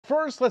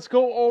first, let's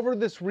go over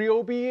this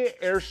Ryobi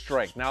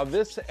Airstrike. Now,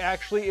 this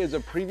actually is a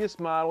previous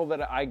model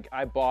that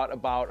I bought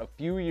about a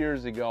few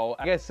years ago.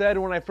 Like I said,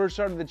 when I first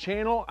started the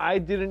channel, I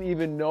didn't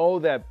even know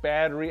that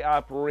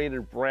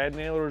battery-operated brad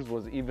nailers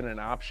was even an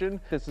option.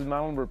 This is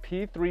model number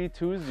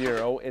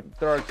P320.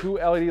 There are two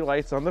LED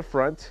lights on the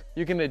front.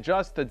 You can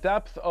adjust the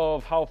depth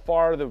of how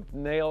far the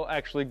nail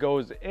actually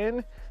goes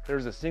in.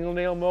 There's a single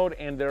nail mode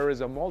and there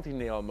is a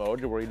multi-nail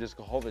mode where you just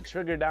hold the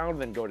trigger down,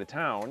 then go to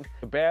town.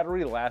 The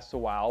battery lasts a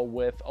while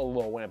with a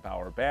low amp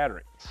hour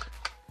battery.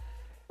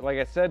 Like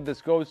I said, this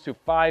goes to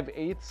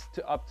 5/8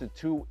 to up to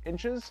 2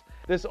 inches.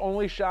 This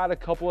only shot a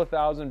couple of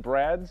thousand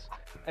brads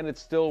and it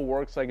still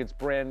works like it's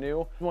brand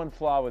new. One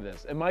flaw with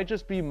this, it might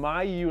just be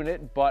my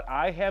unit, but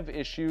I have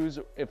issues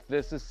if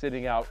this is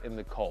sitting out in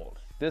the cold.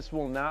 This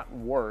will not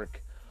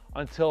work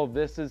until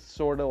this is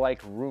sort of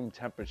like room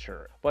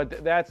temperature.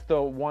 But that's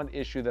the one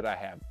issue that I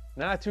have.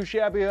 Not too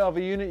shabby of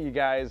a unit, you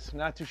guys.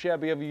 Not too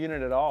shabby of a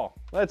unit at all.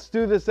 Let's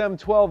do this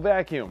M12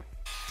 vacuum.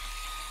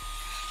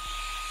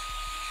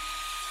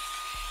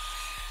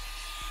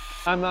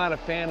 I'm not a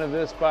fan of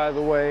this, by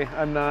the way.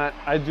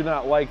 I do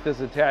not like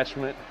this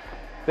attachment.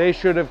 They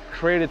should have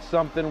created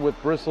something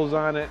with bristles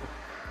on it.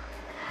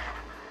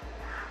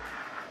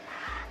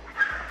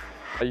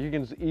 You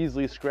can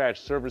easily scratch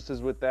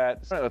surfaces with that.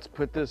 All right, let's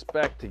put this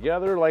back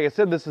together. Like I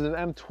said, this is an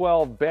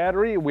M12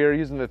 battery. We are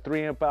using the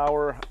 3 amp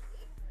hour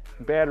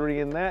battery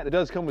in that. It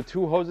does come with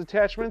 2 hose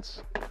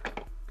attachments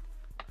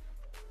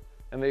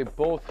and they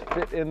both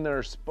fit in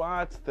their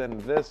spots. Then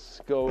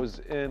this goes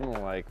in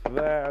like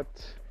that.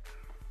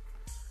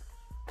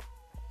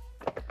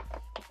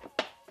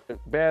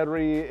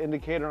 Battery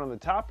indicator on the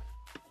top.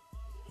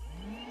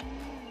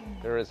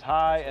 There is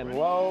high and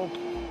low.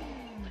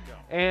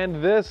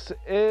 And this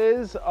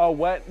is a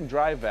wet and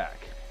dry vac.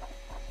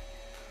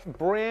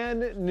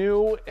 Brand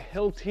new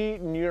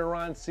HILTI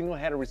Neuron single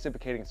head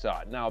reciprocating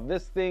saw. Now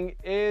this thing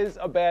is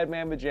a bad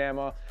mamma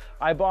jamma.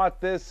 I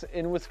bought this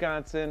in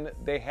Wisconsin.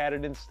 They had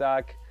it in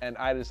stock and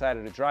I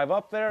decided to drive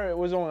up there. It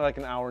was only like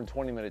an hour and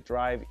 20-minute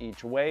drive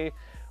each way.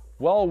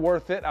 Well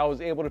worth it. I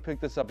was able to pick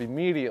this up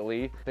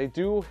immediately. They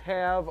do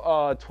have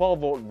a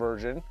 12-volt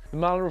version. The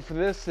model number for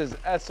this is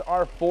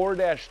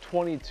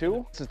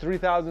SR4-22. This is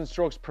 3,000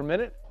 strokes per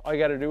minute. All you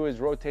gotta do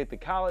is rotate the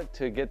collet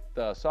to get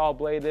the saw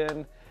blade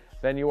in,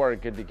 then you are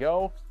good to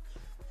go.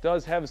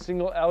 Does have a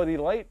single LED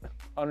light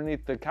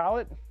underneath the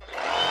collet.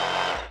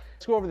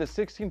 Let's go over the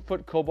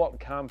 16-foot Kobalt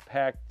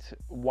compact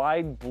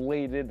wide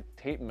bladed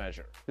tape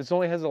measure. This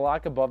only has a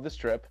lock above the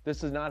strip.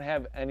 This does not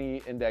have any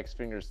index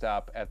finger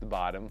stop at the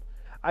bottom.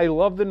 I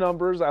love the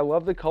numbers. I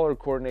love the color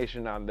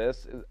coordination on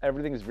this.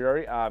 Everything's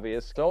very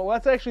obvious. So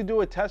let's actually do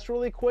a test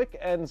really quick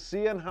and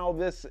see on how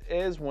this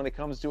is when it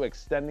comes to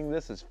extending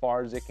this as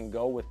far as it can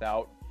go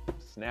without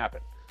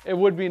snapping. It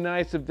would be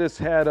nice if this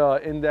had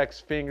an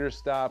index finger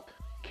stop.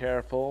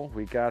 Careful,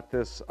 we got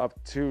this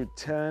up to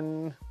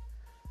 10,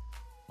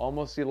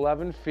 almost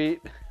 11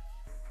 feet.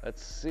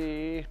 Let's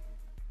see.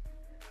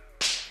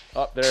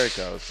 Oh, there it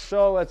goes.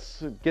 So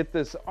let's get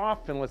this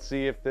off and let's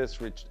see if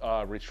this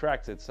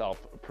retracts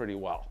itself pretty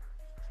well.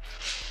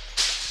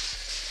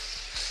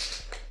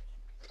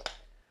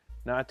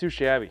 Not too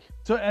shabby.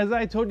 So as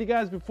I told you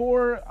guys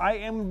before, I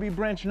am gonna be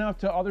branching out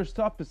to other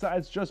stuff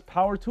besides just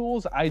power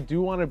tools. I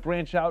do want to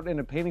branch out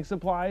into painting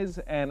supplies,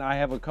 and I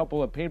have a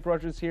couple of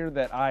paintbrushes here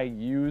that I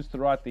use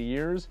throughout the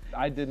years.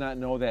 I did not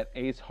know that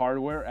Ace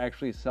Hardware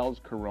actually sells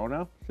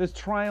Corona. This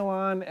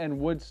Trilon and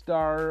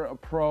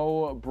Woodstar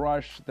Pro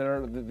brush,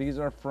 these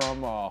are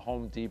from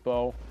Home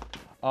Depot.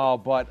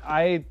 But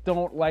I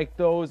don't like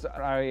those.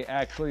 I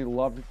actually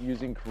love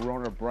using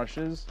Corona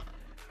brushes.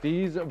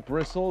 These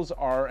bristles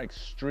are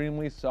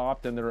extremely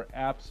soft and they're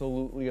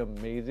absolutely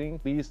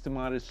amazing. Least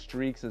amount of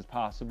streaks as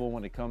possible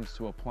when it comes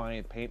to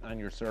applying paint on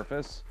your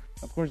surface.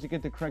 Of course, you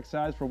get the correct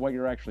size for what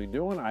you're actually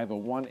doing. I have a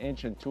 1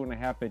 inch and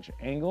 2.5 inch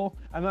angle.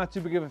 I'm not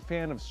too big of a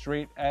fan of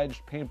straight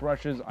edge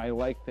paintbrushes. I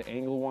like the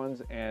angle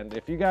ones. And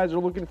if you guys are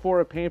looking for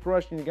a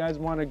paintbrush and you guys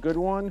want a good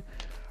one,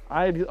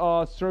 I'd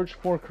search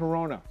for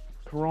Corona.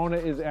 Corona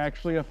is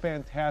actually a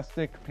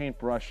fantastic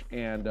paintbrush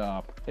and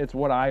it's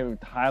what I would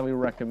highly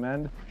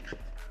recommend.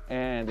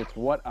 And it's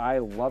what I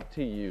love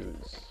to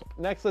use.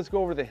 Next, let's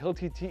go over the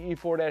HILTI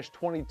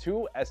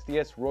TE4-22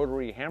 SDS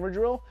rotary hammer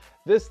drill.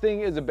 This thing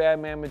is a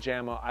bad mamma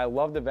jamma. I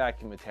love the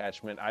vacuum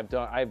attachment. I've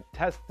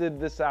tested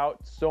this out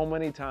so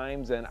many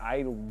times and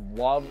I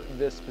love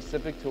this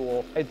specific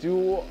tool. I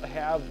do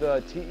have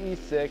the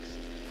TE6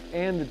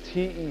 and the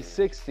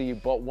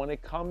TE60, but when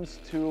it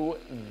comes to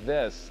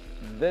this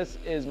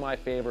is my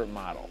favorite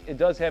model. It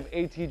does have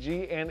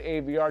ATG and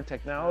AVR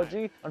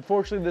technology.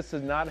 Unfortunately, this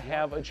does not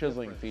have a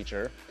chiseling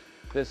feature.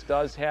 This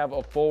does have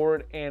a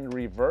forward and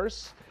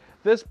reverse.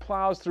 This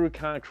plows through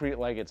concrete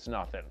like it's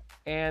nothing.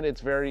 And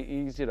it's very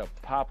easy to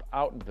pop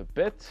out the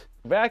bit.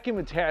 Vacuum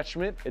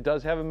attachment, it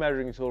does have a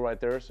measuring tool right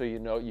there so you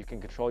know you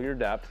can control your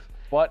depth.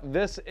 But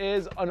this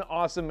is an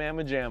awesome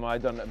mamma jamma.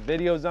 I've done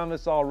videos on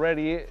this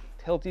already.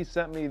 HILTI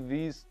sent me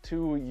these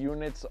 2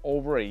 units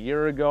over a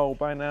year ago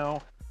by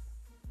now.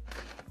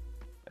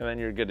 And then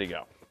you're good to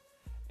go.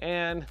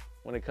 And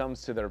when it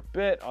comes to their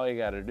bit, all you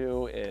gotta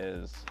do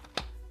is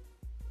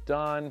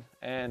done,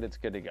 and it's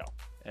good to go.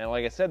 And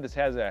like I said, this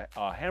has a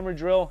hammer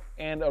drill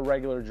and a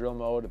regular drill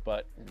mode,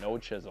 but no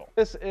chisel.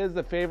 This is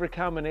the favorite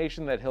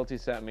combination that Hilti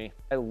sent me.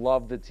 I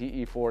love the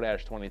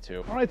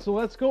TE4-22. All right, so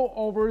let's go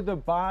over the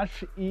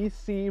Bosch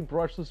EC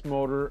brushless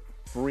motor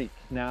Freak.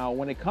 Now,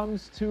 when it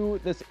comes to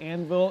this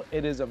anvil,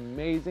 it is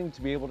amazing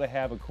to be able to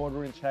have a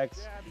 1/4"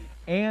 hex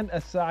and a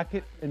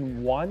socket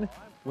in one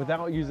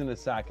without using a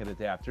socket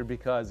adapter,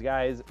 because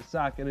guys,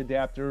 socket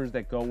adapters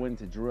that go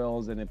into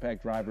drills and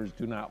impact drivers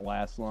do not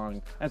last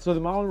long. And so the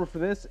model number for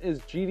this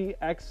is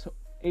GDX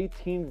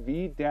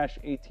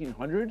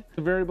 18V-1800.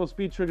 The variable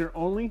speed trigger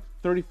only,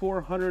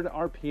 3,400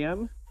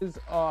 RPM. Is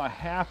a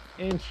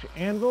 1/2"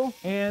 anvil,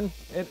 and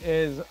it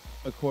is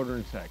a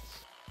 1/4" hex.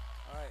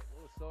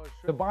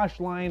 The Bosch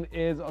line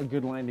is a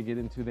good line to get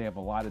into. They have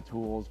a lot of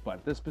tools,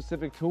 but this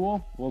specific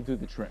tool will do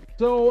the trick.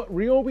 So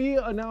Ryobi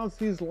announced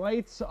these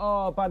lights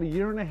about 1.5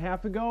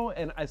 years ago,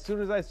 and as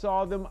soon as I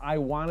saw them, I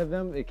wanted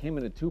them. They came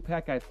in a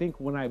 2-pack. I think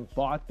when I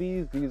bought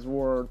these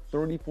were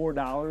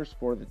 $34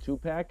 for the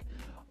 2-pack.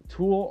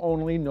 Tool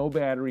only, no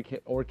battery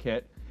kit or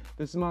kit.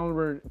 This is model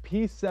number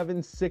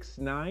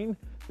P769.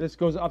 This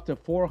goes up to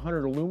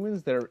 400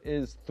 lumens. There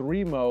is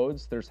 3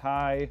 modes. There's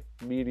high,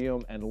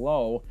 medium, and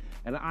low.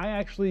 And I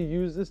actually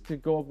use this to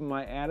go up in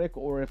my attic,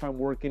 or if I'm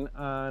working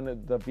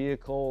on the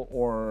vehicle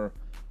or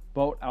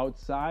boat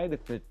outside.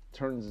 If it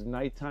turns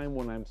nighttime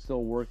when I'm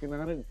still working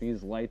on it,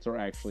 these lights are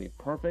actually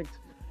perfect.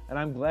 And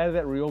I'm glad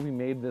that Ryobi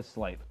made this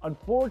light.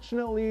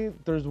 Unfortunately,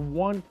 there's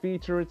one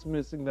feature it's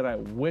missing that I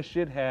wish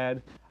it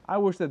had. I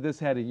wish that this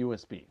had a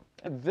USB.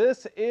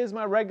 This is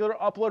my regular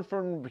upload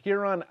from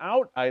here on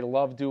out. I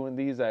love doing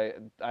these. I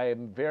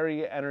am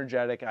very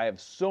energetic. I have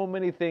so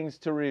many things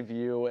to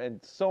review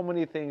and so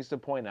many things to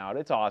point out.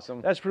 It's awesome.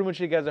 That's pretty much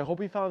it, guys. I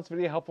hope you found this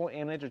video helpful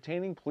and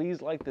entertaining.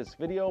 Please like this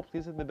video.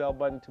 Please hit the bell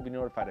button to be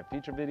notified of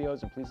future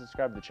videos, and please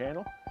subscribe to the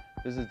channel.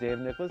 This is Dave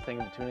Nicholas.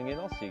 Thank you for tuning in.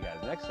 I'll see you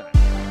guys next time.